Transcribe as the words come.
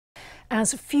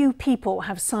As few people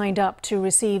have signed up to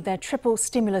receive their Triple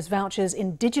Stimulus Vouchers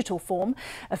in digital form,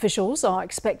 officials are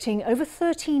expecting over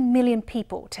 13 million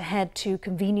people to head to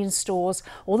convenience stores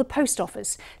or the post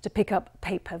office to pick up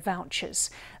paper vouchers.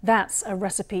 That's a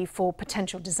recipe for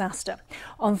potential disaster.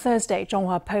 On Thursday,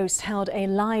 Chunghwa Post held a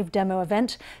live demo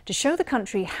event to show the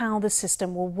country how the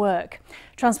system will work.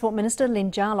 Transport Minister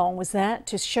Lin Chia-lung was there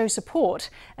to show support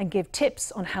and give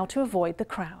tips on how to avoid the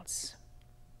crowds.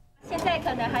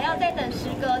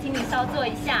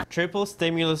 Triple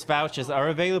Stimulus Vouchers are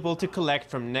available to collect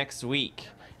from next week.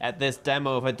 At this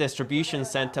demo of a distribution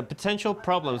center, potential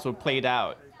problems were played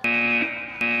out.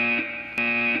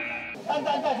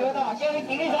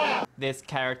 This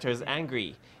character is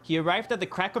angry. He arrived at the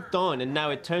crack of dawn and now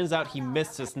it turns out he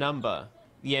missed his number.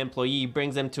 The employee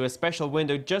brings him to a special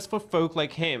window just for folk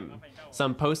like him.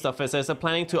 Some post officers are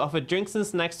planning to offer drinks and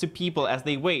snacks to people as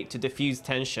they wait to diffuse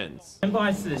tensions. 不好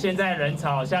意思，现在人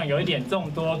潮好像有一点众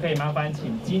多，可以麻烦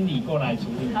请经理过来处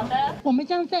理。好的。我们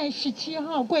将在17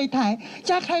号柜台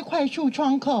加开快速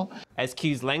窗口。As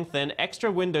queues lengthen,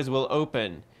 extra windows will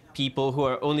open. People who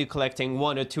are only collecting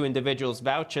 1 or 2 individuals'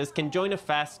 vouchers can join a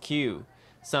fast queue.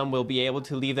 Some will be able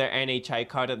to leave their NHI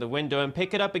card at the window and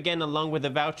pick it up again along with the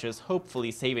vouchers, hopefully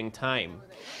saving time.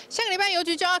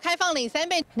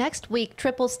 Next week,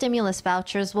 Triple Stimulus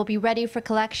Vouchers will be ready for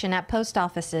collection at post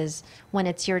offices. When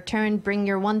it's your turn, bring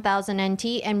your 1,000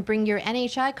 NT and bring your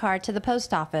NHI card to the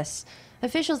post office.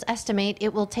 Officials estimate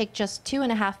it will take just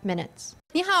 2.5 minutes.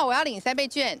 你好，我要领3倍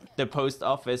券。 The post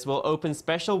office will open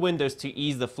special windows to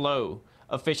ease the flow.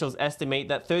 Officials estimate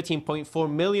that 13.4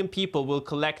 million people will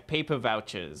collect paper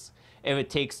vouchers. If it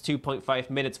takes 2.5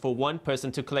 minutes for one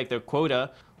person to collect their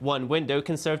quota, one window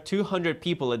can serve 200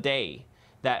 people a day.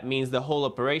 That means the whole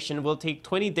operation will take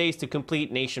 20 days to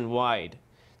complete nationwide.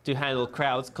 To handle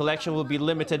crowds, collection will be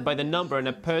limited by the number on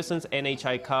a person's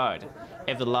NHI card.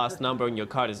 If the last number on your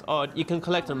card is odd, you can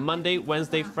collect on Monday,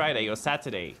 Wednesday, Friday, or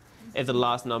Saturday. If the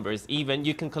last number is even,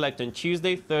 you can collect on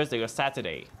Tuesday, Thursday, or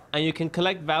Saturday. And you can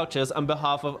collect vouchers on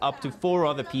behalf of up to 4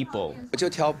 other people.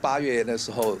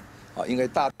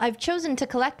 I've chosen to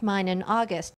collect mine in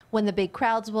August, when the big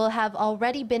crowds will have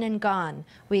already been and gone.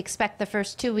 We expect the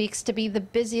first 2 weeks to be the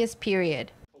busiest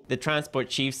period. The transport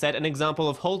chief set an example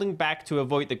of holding back to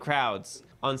avoid the crowds.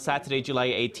 On Saturday, July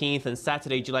 18th and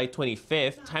Saturday, July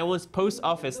 25th, Taiwan's post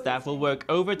office staff will work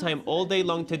overtime all day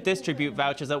long to distribute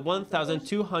vouchers at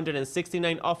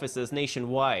 1,269 offices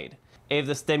nationwide. If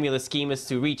the stimulus scheme is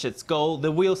to reach its goal,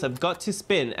 the wheels have got to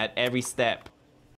spin at every step.